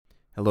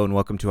Hello and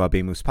welcome to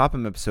Habemus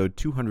Papam, episode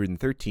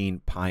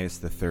 213, Pius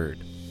III.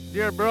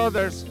 Dear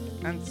brothers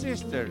and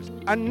sisters,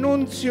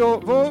 annuncio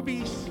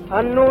vobis,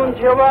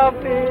 Annuncio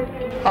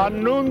vobis,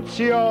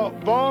 Annuncio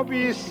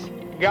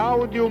vobis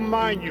Gaudium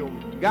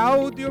Magnum.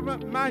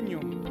 Gaudium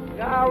Magnum.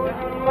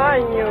 Gaudium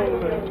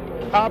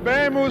Magnum.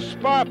 Habemus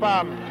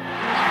Papam.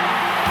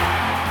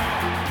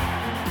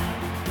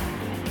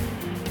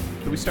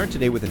 So we start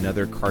today with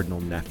another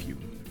cardinal nephew.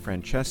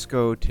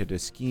 Francesco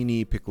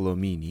Tedeschini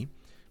Piccolomini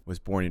was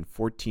born in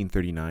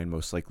 1439,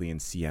 most likely in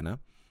Siena.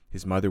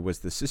 His mother was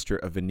the sister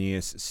of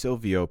Aeneas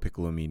Silvio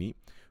Piccolomini,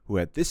 who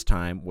at this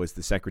time was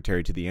the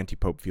secretary to the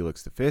anti-Pope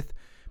Felix V,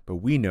 but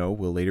we know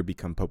will later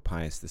become Pope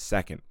Pius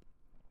II.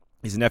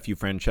 His nephew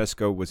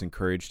Francesco was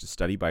encouraged to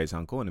study by his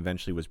uncle and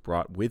eventually was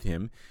brought with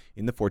him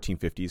in the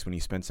 1450s when he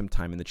spent some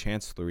time in the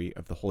chancellery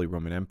of the Holy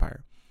Roman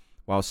Empire.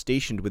 While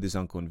stationed with his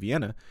uncle in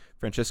Vienna,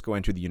 Francesco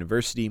entered the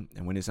university,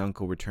 and when his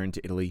uncle returned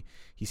to Italy,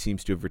 he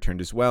seems to have returned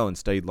as well and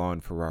studied law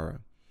in Ferrara.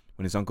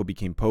 When his uncle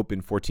became pope in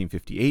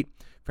 1458,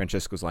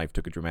 Francesco's life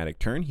took a dramatic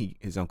turn.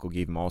 His uncle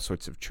gave him all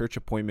sorts of church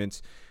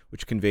appointments,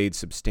 which conveyed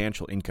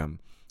substantial income.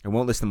 I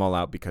won't list them all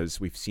out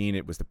because we've seen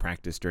it was the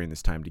practice during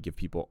this time to give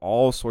people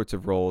all sorts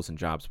of roles and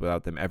jobs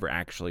without them ever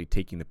actually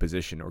taking the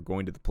position or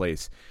going to the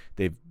place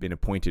they've been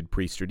appointed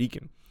priest or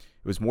deacon.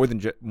 It was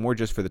more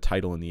just for the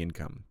title and the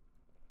income.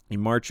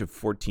 In March of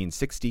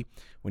 1460,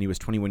 when he was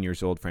 21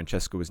 years old,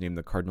 Francesco was named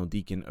the cardinal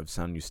deacon of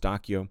San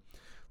Eustachio.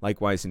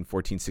 Likewise, in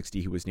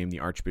 1460, he was named the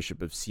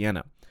Archbishop of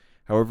Siena.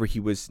 However, he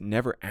was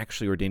never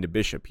actually ordained a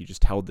bishop. He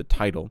just held the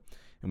title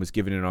and was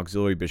given an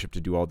auxiliary bishop to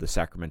do all the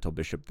sacramental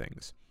bishop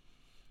things.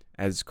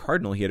 As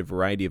cardinal, he had a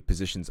variety of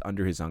positions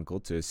under his uncle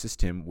to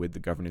assist him with the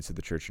governance of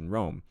the church in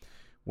Rome.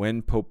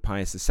 When Pope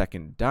Pius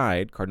II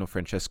died, Cardinal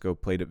Francesco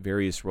played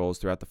various roles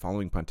throughout the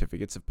following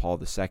pontificates of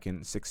Paul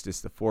II,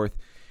 Sixtus IV,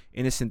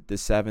 Innocent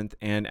VII,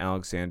 and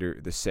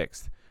Alexander VI.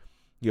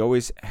 He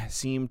always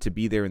seemed to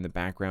be there in the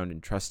background,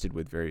 entrusted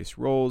with various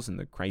roles and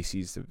the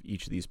crises of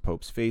each of these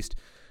popes faced,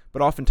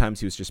 but oftentimes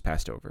he was just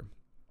passed over.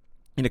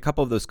 In a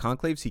couple of those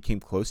conclaves, he came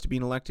close to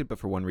being elected, but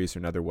for one reason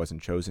or another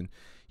wasn't chosen.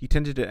 He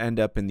tended to end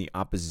up in the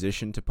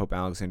opposition to Pope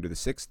Alexander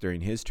VI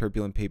during his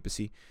turbulent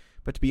papacy,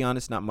 but to be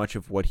honest, not much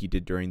of what he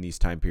did during these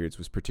time periods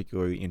was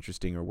particularly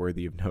interesting or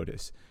worthy of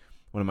notice.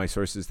 One of my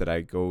sources that I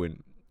go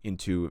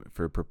into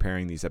for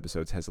preparing these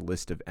episodes has a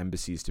list of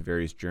embassies to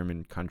various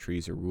German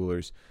countries or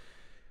rulers,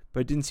 but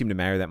it didn't seem to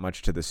matter that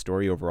much to the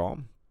story overall.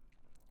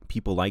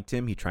 People liked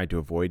him. He tried to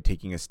avoid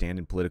taking a stand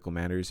in political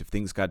matters. If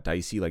things got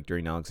dicey, like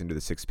during Alexander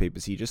VI's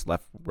papacy, he just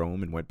left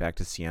Rome and went back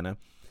to Siena.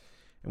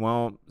 And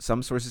while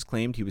some sources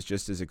claimed he was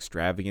just as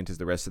extravagant as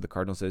the rest of the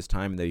cardinals at his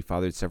time and that he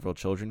fathered several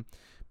children,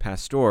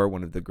 Pastor,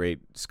 one of the great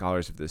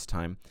scholars of this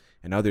time,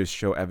 and others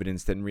show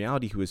evidence that in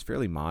reality he was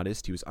fairly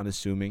modest, he was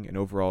unassuming, and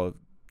overall a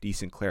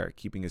decent cleric,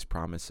 keeping his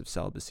promise of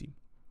celibacy.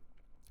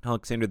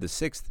 Alexander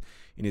VI,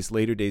 in his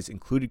later days,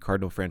 included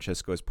Cardinal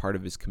Francesco as part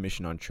of his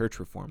commission on church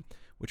reform,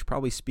 which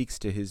probably speaks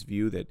to his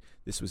view that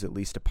this was at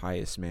least a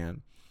pious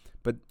man.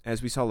 But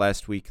as we saw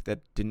last week,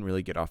 that didn't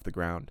really get off the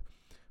ground.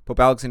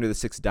 Pope Alexander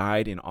VI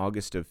died in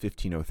August of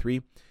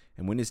 1503,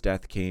 and when his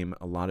death came,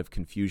 a lot of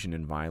confusion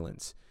and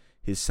violence.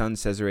 His son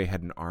Cesare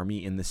had an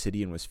army in the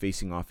city and was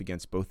facing off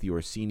against both the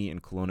Orsini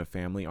and Colonna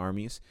family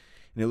armies,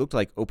 and it looked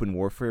like open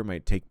warfare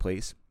might take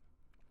place.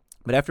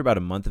 But after about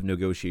a month of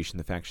negotiation,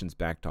 the factions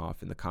backed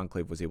off, and the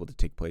conclave was able to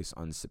take place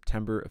on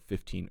September of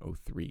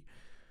 1503.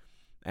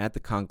 At the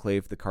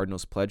conclave, the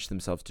cardinals pledged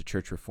themselves to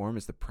church reform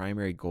as the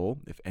primary goal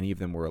if any of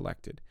them were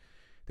elected.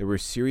 There were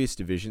serious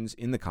divisions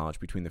in the college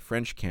between the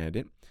French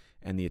candidate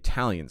and the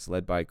Italians,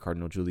 led by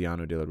Cardinal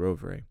Giuliano della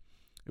Rovere.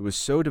 It was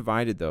so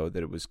divided, though,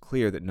 that it was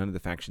clear that none of the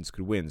factions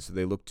could win, so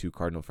they looked to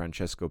Cardinal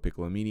Francesco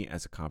Piccolomini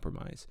as a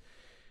compromise.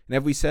 And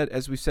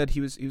as we said,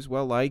 he was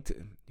well liked.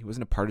 He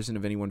wasn't a partisan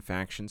of any one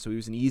faction, so he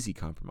was an easy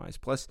compromise.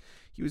 Plus,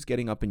 he was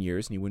getting up in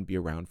years, and he wouldn't be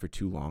around for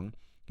too long.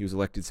 He was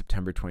elected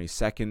September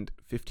 22nd,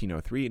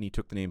 1503, and he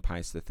took the name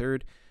Pius III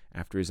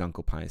after his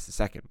uncle Pius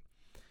II.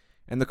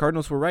 And the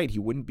cardinals were right. He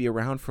wouldn't be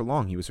around for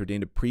long. He was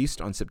ordained a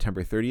priest on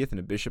September 30th and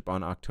a bishop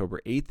on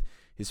October 8th.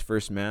 His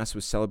first mass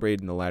was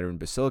celebrated in the Lateran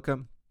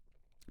Basilica,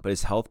 but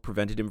his health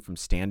prevented him from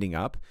standing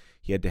up.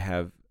 He had to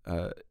have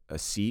a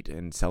seat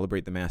and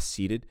celebrate the mass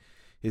seated.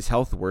 His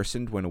health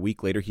worsened when a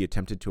week later he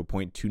attempted to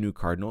appoint two new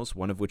cardinals,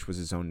 one of which was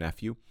his own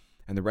nephew,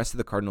 and the rest of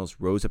the cardinals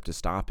rose up to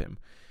stop him.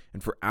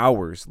 And for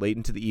hours, late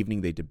into the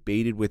evening, they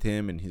debated with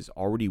him, and his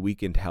already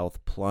weakened health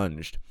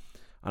plunged.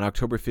 On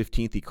October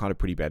 15th, he caught a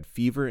pretty bad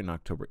fever, and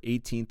October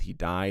 18th, he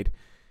died.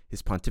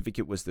 His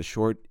pontificate was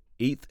the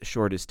eighth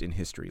shortest in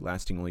history,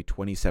 lasting only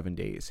 27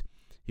 days.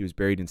 He was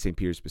buried in St.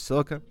 Peter's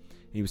Basilica,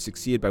 and he was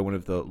succeeded by one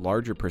of the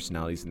larger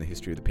personalities in the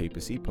history of the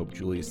papacy, Pope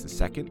Julius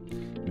II,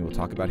 and we will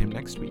talk about him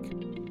next week.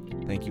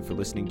 Thank you for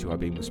listening to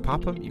Habemus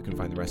Papam. You can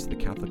find the rest of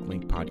the Catholic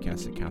Link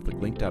podcast at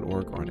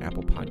catholiclink.org or on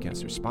Apple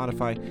Podcasts or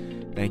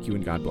Spotify. Thank you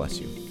and God bless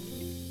you.